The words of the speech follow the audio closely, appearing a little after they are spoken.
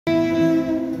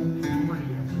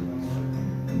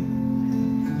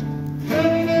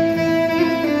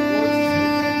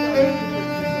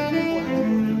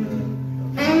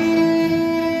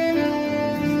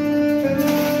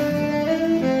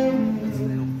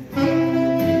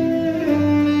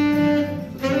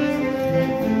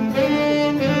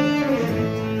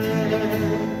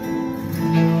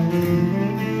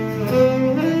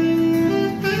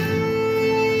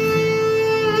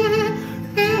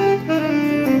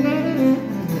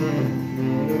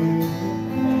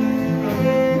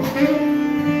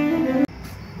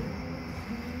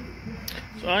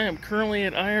currently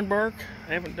at Ironbark.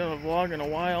 I haven't done a vlog in a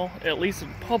while, at least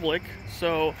in public.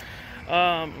 So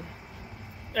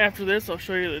after this, I'll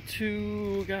show you the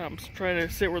two. God, I'm trying to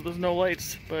sit where there's no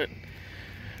lights, but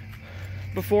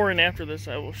before and after this,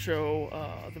 I will show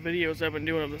the videos I've been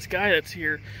doing of this guy that's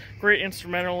here. Great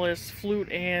instrumentalist,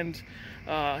 flute, and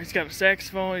he's got a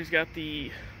saxophone. He's got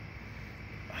the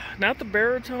not the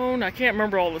baritone. I can't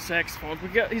remember all the saxophones.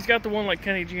 He's got the one like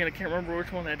Kenny G, and I can't remember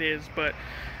which one that is, but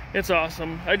it's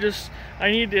awesome. I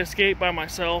need to escape by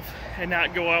myself and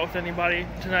not go out with anybody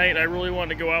tonight. I really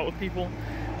wanted to go out with people,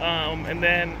 and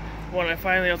then when I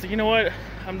was like, you know what?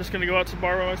 I'm just gonna go out to the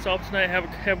bar by myself tonight.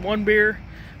 Have one beer.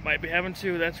 Might be having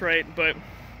two. That's right, but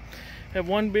have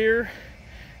one beer.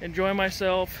 Enjoy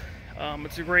myself.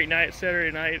 It's a great night,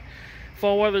 Saturday night.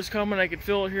 Fall weather's coming. I can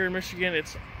feel it here in Michigan.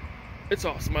 It's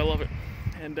awesome. I love it.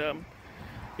 And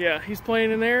yeah, he's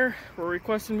playing in there. We're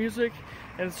requesting music,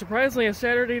 and surprisingly, a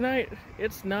Saturday night,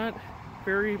 it's not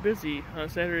very busy on a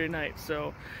Saturday night.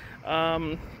 So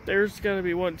there's got to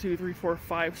be 1, 2, 3, 4,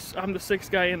 5. I'm the 6th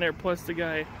guy in there, plus the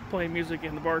guy playing music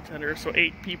and the bartender, so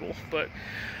 8 people. But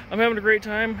I'm having a great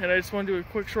time, and I just want to do a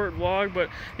quick short vlog. But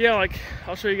yeah, like,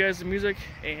 I'll show you guys the music,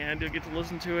 and you'll get to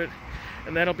listen to it,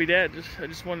 and that'll be that. I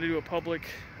just wanted to do a public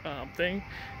thing.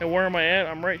 And where am I at?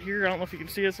 I'm right here. I don't know if you can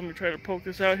see this. Let me try to poke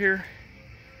this out here.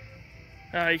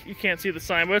 You can't see the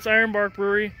sign, but it's Ironbark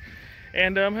Brewery,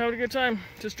 and I'm having a good time.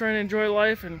 Just trying to enjoy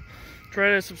life and try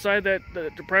to subside that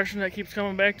depression that keeps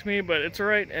coming back to me, but it's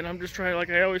alright. And I'm just trying, like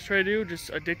I always try to do,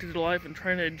 just addicted to life and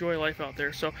trying to enjoy life out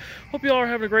there. So hope you all are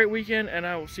having a great weekend, and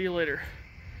I will see you later.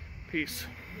 Peace.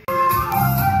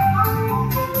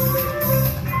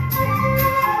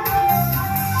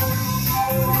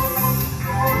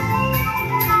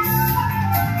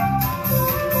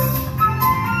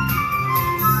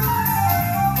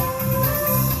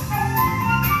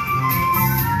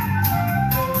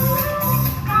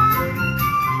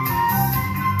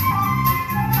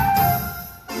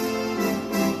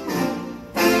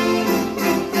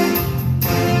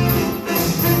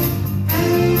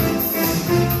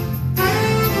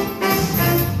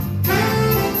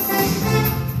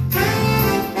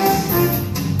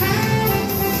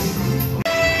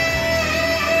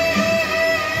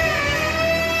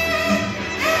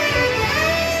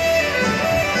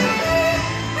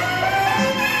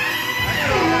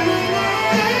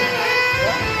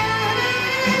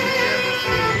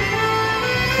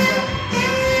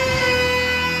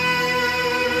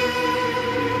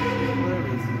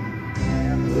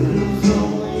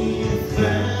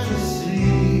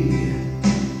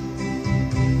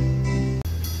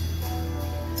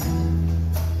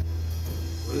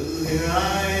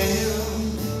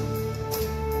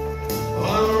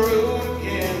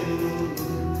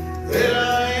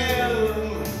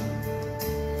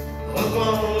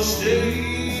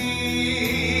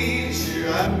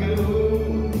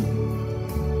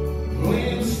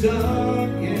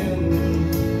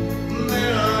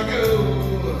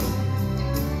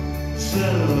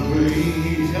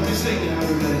 Let me sing now,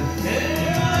 everybody.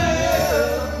 Here I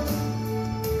am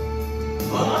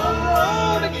on the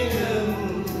road again.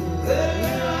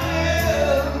 There I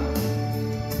am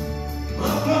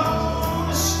upon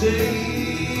the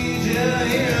stage, and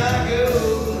here I go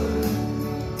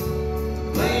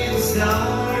playing style.